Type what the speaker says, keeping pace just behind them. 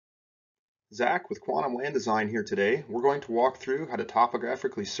Zach with Quantum Land Design here today. We're going to walk through how to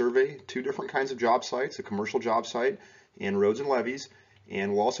topographically survey two different kinds of job sites, a commercial job site and roads and levees,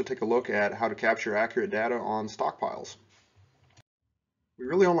 and we'll also take a look at how to capture accurate data on stockpiles. We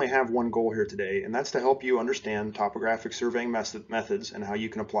really only have one goal here today, and that's to help you understand topographic surveying methods and how you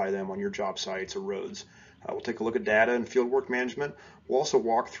can apply them on your job sites or roads. We'll take a look at data and fieldwork management. We'll also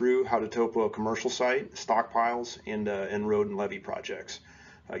walk through how to topo a commercial site, stockpiles, and road and levee projects.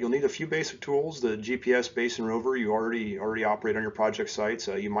 You'll need a few basic tools. The GPS base and rover you already operate on your project sites.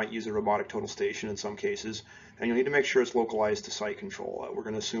 You might use a robotic total station in some cases, and you'll need to make sure it's localized to site control. We're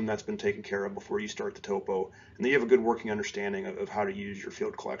going to assume that's been taken care of before you start the topo, and that you have a good working understanding of how to use your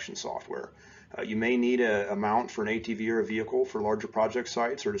field collection software. You may need a mount for an ATV or a vehicle for larger project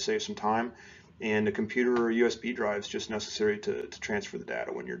sites or to save some time, and a computer or USB drive is just necessary to transfer the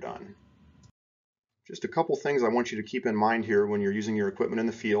data when you're done. Just a couple things I want you to keep in mind here when you're using your equipment in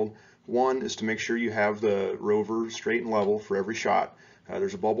the field. One is to make sure you have the rover straight and level for every shot.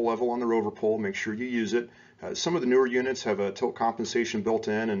 There's a bubble level on the rover pole, make sure you use it. Some of the newer units have a tilt compensation built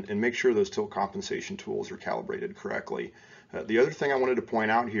in, and make sure those tilt compensation tools are calibrated correctly. The other thing I wanted to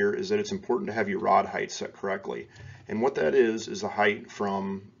point out here is that it's important to have your rod height set correctly. And what that is the height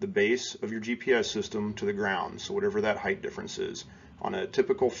from the base of your GPS system to the ground, so whatever that height difference is. On a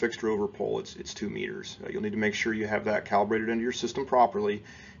typical fixed rover pole, it's 2 meters. You'll need to make sure you have that calibrated into your system properly.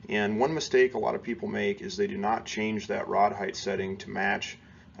 And one mistake a lot of people make is they do not change that rod height setting to match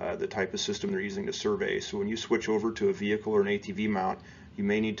the type of system they're using to survey. So when you switch over to a vehicle or an ATV mount, you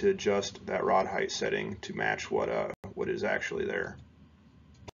may need to adjust that rod height setting to match what is actually there.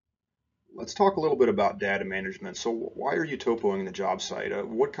 Let's talk a little bit about data management. So why are you topoing the job site?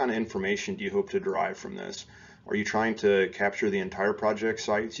 What kind of information do you hope to derive from this? Are you trying to capture the entire project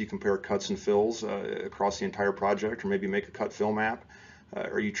site so you compare cuts and fills across the entire project, or maybe make a cut fill map?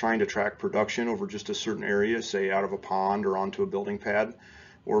 Are you trying to track production over just a certain area, say out of a pond or onto a building pad?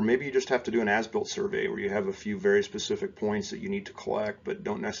 Or maybe you just have to do an as-built survey where you have a few very specific points that you need to collect but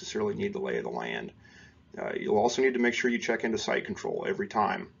don't necessarily need the lay of the land. You'll also need to make sure you check into site control every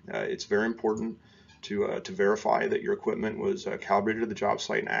time. It's very important to verify that your equipment was calibrated to the job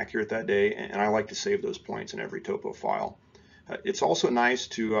site and accurate that day, and I like to save those points in every topo file. It's also nice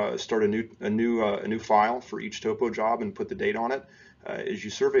to start a new file for each topo job and put the date on it. As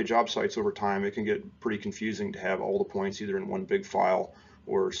you survey job sites over time, it can get pretty confusing to have all the points either in one big file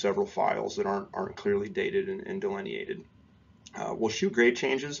or several files that aren't clearly dated and delineated. We'll shoot grade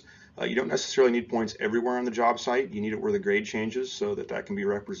changes. You don't necessarily need points everywhere on the job site. You need it where the grade changes so that can be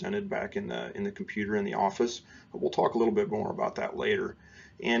represented back in the computer in the office. But we'll talk a little bit more about that later.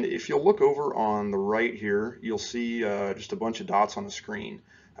 And if you'll look over on the right here, you'll see just a bunch of dots on the screen.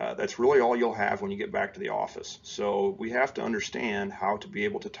 That's really all you'll have when you get back to the office. So we have to understand how to be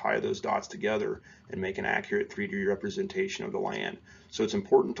able to tie those dots together and make an accurate 3D representation of the land. So it's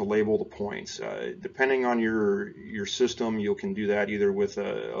important to label the points. Depending on your system, you can do that either with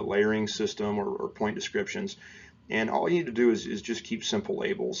a layering system or point descriptions. And all you need to do is just keep simple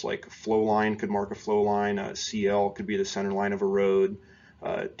labels, like flow line could mark a flow line, CL could be the center line of a road,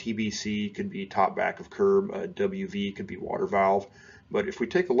 TBC could be top back of curb, WV could be water valve. But if we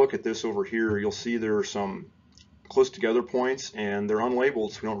take a look at this over here, you'll see there are some close together points and they're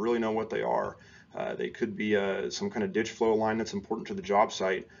unlabeled, so we don't really know what they are. They could be some kind of ditch flow line that's important to the job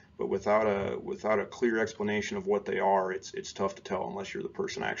site, but without a clear explanation of what they are, it's tough to tell unless you're the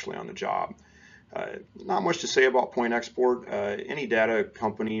person actually on the job. Not much to say about point export. Any data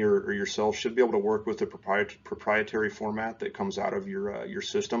company or yourself should be able to work with the proprietary format that comes out of your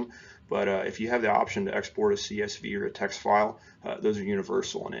system. But if you have the option to export a CSV or a text file, those are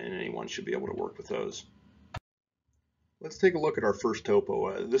universal, and anyone should be able to work with those. Let's take a look at our first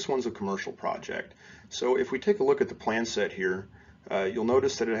topo. This one's a commercial project. So if we take a look at the plan set here, you'll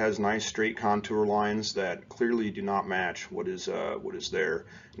notice that it has nice straight contour lines that clearly do not match what is there.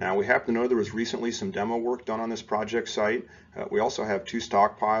 Now we happen to know there was recently some demo work done on this project site. We also have 2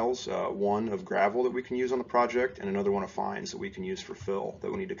 stockpiles, one of gravel that we can use on the project and another one of fines that we can use for fill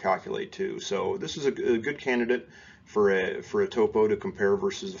that we need to calculate too. So this is a good candidate for a topo to compare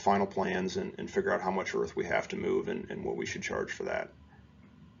versus the final plans and figure out how much earth we have to move and what we should charge for that.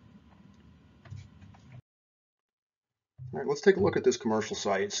 All right, let's take a look at this commercial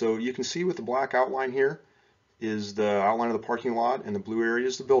site. So you can see with the black outline here is the outline of the parking lot, and the blue area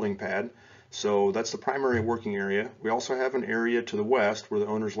is the building pad. So that's the primary working area. We also have an area to the west where the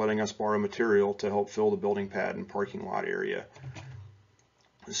owner's letting us borrow material to help fill the building pad and parking lot area.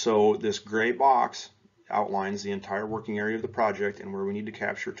 So this gray box outlines the entire working area of the project and where we need to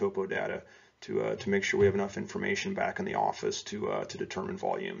capture topo data to make sure we have enough information back in the office to determine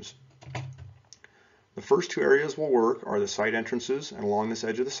volumes. The first two areas we'll work are the side entrances and along this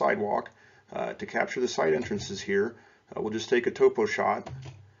edge of the sidewalk. To capture the side entrances here, we'll just take a topo shot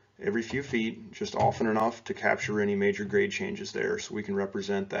every few feet, just often enough to capture any major grade changes there so we can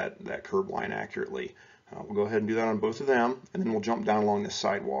represent that curb line accurately. We'll go ahead and do that on both of them, and then we'll jump down along this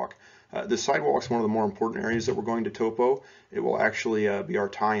sidewalk. This sidewalk is one of the more important areas that we're going to topo. It will actually be our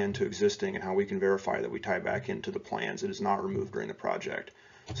tie-in to existing and how we can verify that we tie back into the plans. It is not removed during the project.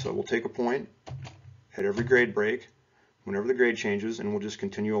 So we'll take a point at every grade break whenever the grade changes, and we'll just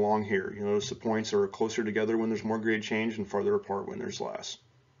continue along here. You'll notice the points are closer together when there's more grade change and farther apart when there's less.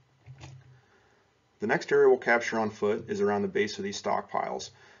 The next area we'll capture on foot is around the base of these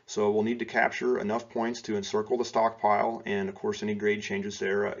stockpiles. So we'll need to capture enough points to encircle the stockpile, and of course any grade changes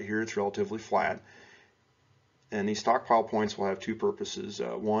there. Here it's relatively flat. And these stockpile points will have two purposes.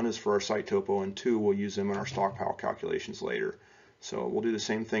 One is for our site topo, and two, we'll use them in our stockpile calculations later. So we'll do the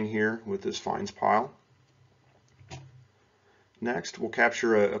same thing here with this fines pile. Next, we'll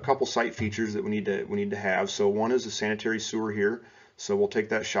capture a couple site features that we need to have. So one is the sanitary sewer here. So we'll take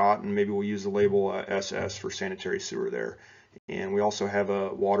that shot and maybe we'll use the label SS for sanitary sewer there. And we also have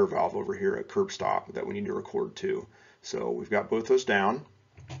a water valve over here at curb stop that we need to record too. So we've got both those down.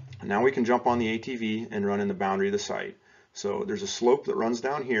 Now we can jump on the ATV and run in the boundary of the site. So there's a slope that runs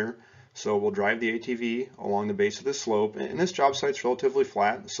down here. So we'll drive the ATV along the base of this slope. And this job site's relatively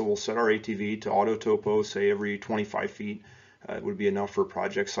flat. So we'll set our ATV to auto topo, say every 25 feet. It would be enough for a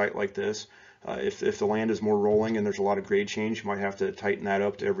project site like this. If the land is more rolling and there's a lot of grade change, you might have to tighten that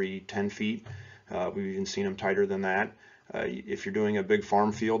up to every 10 feet. We've even seen them tighter than that. If you're doing a big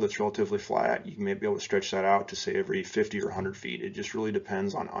farm field that's relatively flat, you may be able to stretch that out to say every 50 or 100 feet. It just really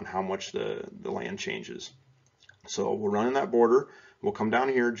depends on how much the land changes. So we'll run in that border. We'll come down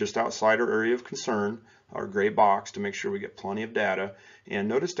here just outside our area of concern, our gray box, to make sure we get plenty of data. And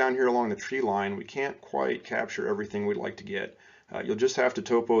notice down here along the tree line, we can't quite capture everything we'd like to get. You'll just have to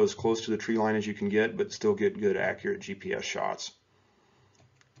topo as close to the tree line as you can get, but still get good, accurate GPS shots.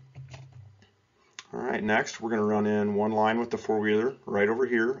 All right, next we're going to run in one line with the four-wheeler right over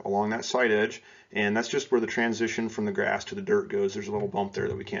here along that side edge, and that's just where the transition from the grass to the dirt goes. There's a little bump there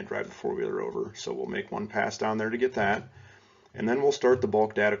that we can't drive the four-wheeler over, so we'll make one pass down there to get that. And then we'll start the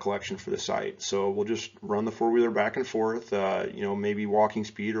bulk data collection for the site. So we'll just run the four-wheeler back and forth, maybe walking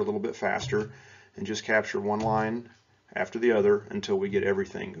speed or a little bit faster, and just capture one line after the other until we get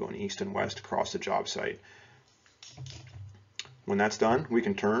everything going east and west across the job site. When that's done, we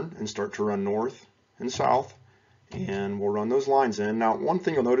can turn and start to run north and south, and we'll run those lines in. Now, one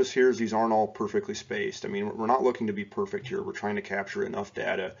thing you'll notice here is these aren't all perfectly spaced. I mean, we're not looking to be perfect here. We're trying to capture enough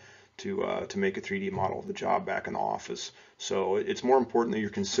data to make a 3D model of the job back in the office. So it's more important that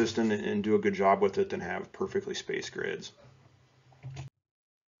you're consistent and do a good job with it than have perfectly spaced grids.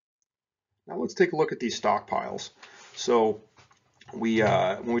 Now let's take a look at these stockpiles. So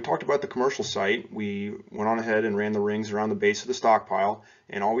when we talked about the commercial site, we went on ahead and ran the rings around the base of the stockpile,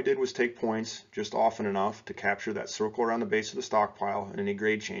 and all we did was take points just often enough to capture that circle around the base of the stockpile and any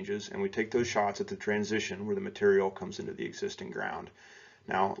grade changes, and we take those shots at the transition where the material comes into the existing ground.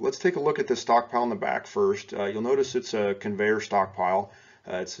 Now let's take a look at this stockpile in the back first. You'll notice it's a conveyor stockpile.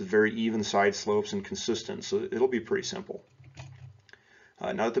 It's very even side slopes and consistent, so it'll be pretty simple.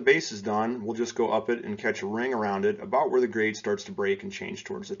 Now that the base is done, we'll just go up it and catch a ring around it about where the grade starts to break and change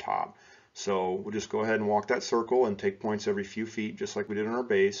towards the top. So we'll just go ahead and walk that circle and take points every few feet, just like we did on our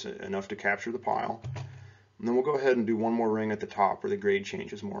base, enough to capture the pile. And then we'll go ahead and do one more ring at the top where the grade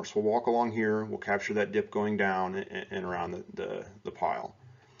changes more. So we'll walk along here, we'll capture that dip going down and around the pile.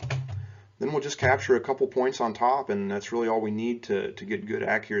 Then we'll just capture a couple points on top, and that's really all we need to get good,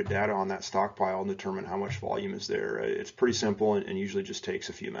 accurate data on that stockpile and determine how much volume is there. It's pretty simple and usually just takes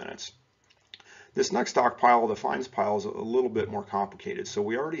a few minutes. This next stockpile, the fines pile, is a little bit more complicated. So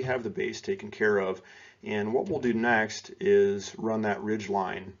we already have the base taken care of, and what we'll do next is run that ridge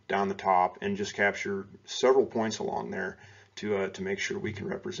line down the top and just capture several points along there to make sure we can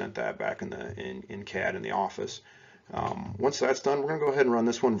represent that back in CAD in the office. Once that's done, we're going to go ahead and run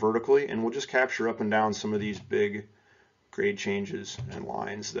this one vertically, and we'll just capture up and down some of these big grade changes and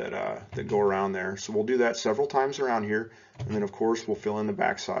lines that go around there. So we'll do that several times around here, and then of course we'll fill in the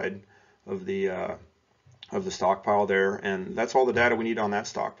backside of the stockpile there, and that's all the data we need on that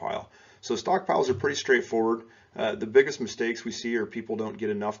stockpile. So stockpiles are pretty straightforward. The biggest mistakes we see are people don't get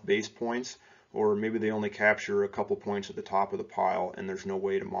enough base points, or maybe they only capture a couple points at the top of the pile and there's no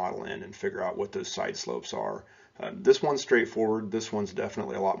way to model in and figure out what those side slopes are. This one's straightforward. This one's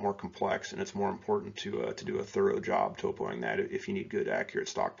definitely a lot more complex, and it's more important to do a thorough job topoing that if you need good, accurate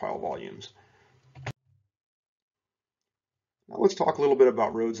stockpile volumes. Now let's talk a little bit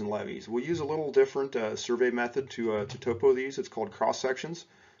about roads and levees. We'll use a little different survey method to topo these. It's called cross sections.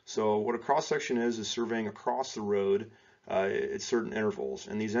 So what a cross section is surveying across the road at certain intervals.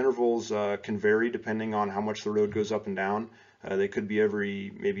 And these intervals can vary depending on how much the road goes up and down. They could be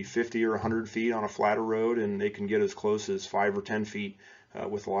every maybe 50 or 100 feet on a flatter road, and they can get as close as 5 or 10 feet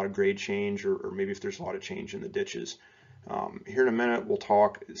with a lot of grade change, or maybe if there's a lot of change in the ditches. Here in a minute we'll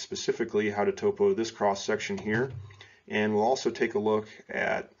talk specifically how to topo this cross section here, and we'll also take a look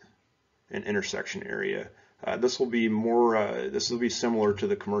at an intersection area. This will be similar to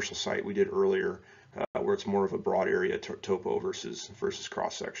the commercial site we did earlier, where it's more of a broad area topo versus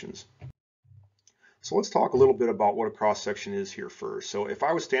cross sections. So let's talk a little bit about what a cross section is here first. So if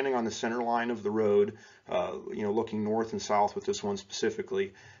I was standing on the center line of the road, looking north and south with this one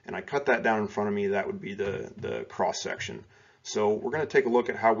specifically, and I cut that down in front of me, that would be the cross section. So we're going to take a look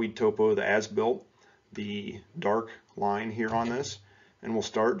at how we topo the as-built, the dark line here on this, and we'll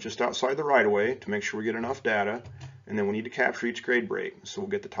start just outside the right-of-way to make sure we get enough data, and then we need to capture each grade break. So we'll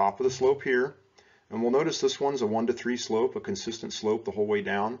get the top of the slope here. And we'll notice this one's a 1 to 3 slope, a consistent slope the whole way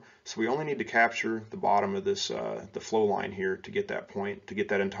down. So we only need to capture the bottom of this, the flow line here to get that point, to get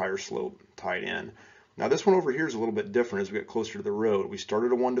that entire slope tied in. Now this one over here is a little bit different as we get closer to the road. We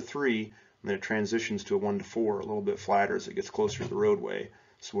started a 1 to 3, and then it transitions to a 1 to 4, a little bit flatter as it gets closer to the roadway.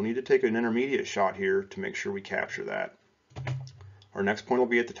 So we'll need to take an intermediate shot here to make sure we capture that. Our next point will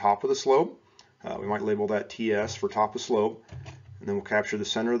be at the top of the slope. We might label that TS for top of slope, and then we'll capture the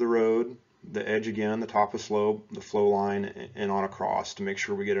center of the road, the edge again, the top of slope, the flow line, and on across to make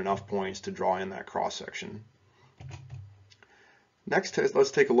sure we get enough points to draw in that cross section. Next,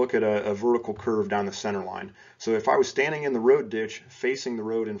 let's take a look at a vertical curve down the center line. So if I was standing in the road ditch facing the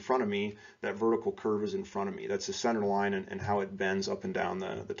road in front of me, that vertical curve is in front of me. That's the center line and how it bends up and down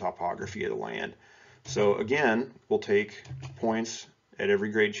the topography of the land. So again, we'll take points at every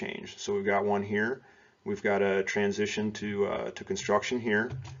grade change. So we've got one here. We've got a transition to construction here.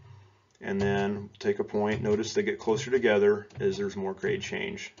 And then take a point. Notice they get closer together as there's more grade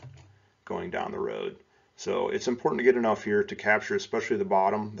change going down the road. So it's important to get enough here to capture especially the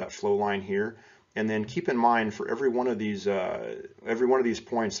bottom, that flow line here. And then keep in mind for every one of these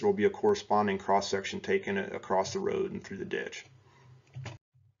points there will be a corresponding cross section taken across the road and through the ditch.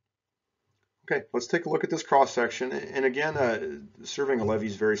 Okay, let's take a look at this cross section. And again, surveying a levee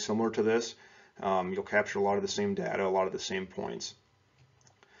is very similar to this. You'll capture a lot of the same data, a lot of the same points.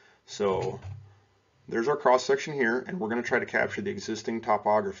 So there's our cross section here, and we're going to try to capture the existing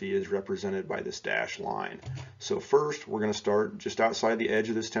topography as represented by this dashed line. So first we're going to start just outside the edge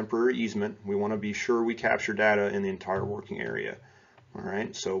of this temporary easement. We want to be sure we capture data in the entire working area.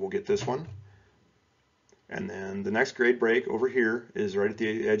 Alright, so we'll get this one. And then the next grade break over here is right at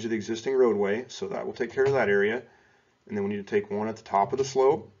the edge of the existing roadway, so that will take care of that area. And then we need to take one at the top of the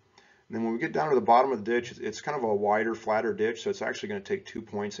slope. And then when we get down to the bottom of the ditch, it's kind of a wider, flatter ditch, so it's actually going to take 2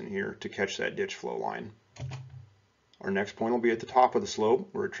 points in here to catch that ditch flow line. Our next point will be at the top of the slope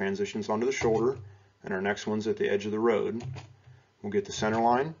where it transitions onto the shoulder, and our next one's at the edge of the road. We'll get the center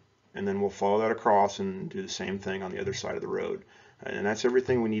line, and then we'll follow that across and do the same thing on the other side of the road. And that's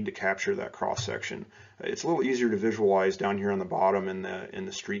everything we need to capture that cross section. It's a little easier to visualize down here on the bottom in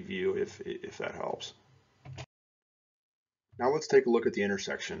the street view if that helps. Now let's take a look at the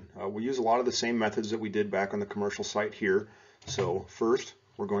intersection. We use a lot of the same methods that we did back on the commercial site here. So first,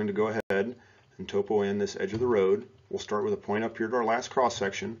 we're going to go ahead and topo in this edge of the road. We'll start with a point up here to our last cross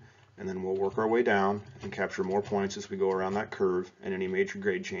section, and then we'll work our way down and capture more points as we go around that curve and any major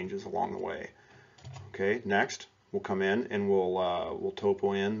grade changes along the way. Okay, next we'll come in and we'll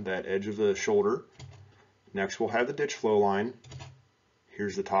topo in that edge of the shoulder. Next we'll have the ditch flow line.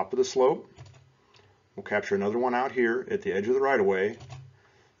 Here's the top of the slope. We'll capture another one out here at the edge of the right-of-way,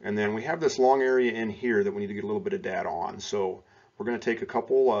 and then we have this long area in here that we need to get a little bit of data on. So we're going to take a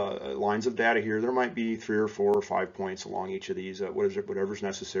couple lines of data here. There might be 3 or 4 or 5 points along each of these, whatever's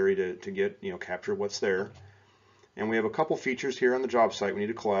necessary to get, capture what's there. And we have a couple features here on the job site we need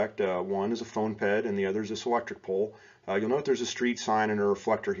to collect. One is a phone ped, and the other is this electric pole. You'll note there's a street sign and a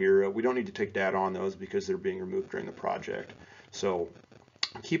reflector here. We don't need to take data on those because they're being removed during the project. So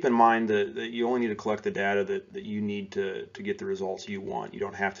keep in mind that you only need to collect the data that you need to get the results you want. You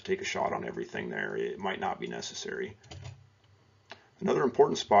don't have to take a shot on everything there. It might not be necessary. Another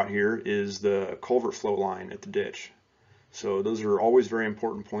important spot here is the culvert flow line at the ditch. So those are always very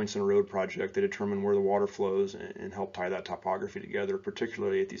important points in a road project. They determine where the water flows and help tie that topography together,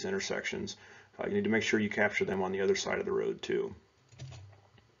 particularly at these intersections. You need to make sure you capture them on the other side of the road too.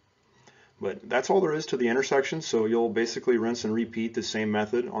 But that's all there is to the intersection, so you'll basically rinse and repeat the same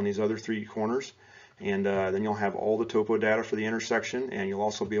method on these other 3 corners. and then you'll have all the topo data for the intersection, and you'll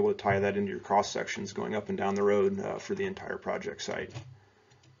also be able to tie that into your cross sections going up and down the road for the entire project site.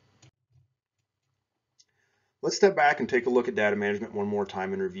 Let's step back and take a look at data management one more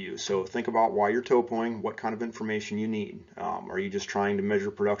time in review. So think about why you're topoing, what kind of information you need. Are you just trying to measure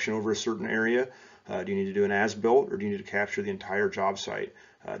production over a certain area? Do you need to do an as-built, or do you need to capture the entire job site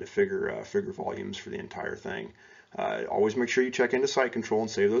to figure volumes for the entire thing? Always make sure you check into site control and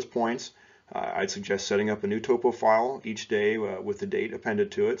save those points. I'd suggest setting up a new topo file each day with the date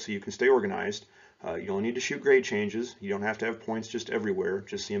appended to it so you can stay organized. You only need to shoot grade changes. You don't have to have points just everywhere,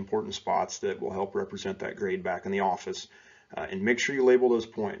 just the important spots that will help represent that grade back in the office. And make sure you label those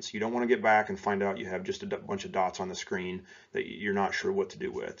points. You don't want to get back and find out you have just a bunch of dots on the screen that you're not sure what to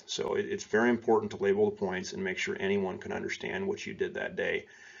do with. So it's very important to label the points and make sure anyone can understand what you did that day.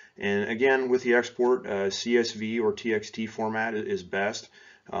 And again, with the export, CSV or TXT format is best,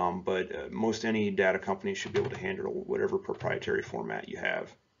 but most any data company should be able to handle whatever proprietary format you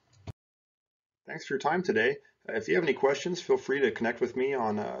have. Thanks for your time today. If you have any questions, feel free to connect with me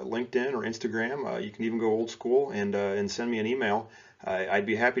on LinkedIn or Instagram. You can even go old school and send me an email. I'd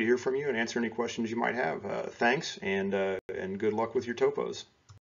be happy to hear from you and answer any questions you might have. Thanks, and good luck with your topos.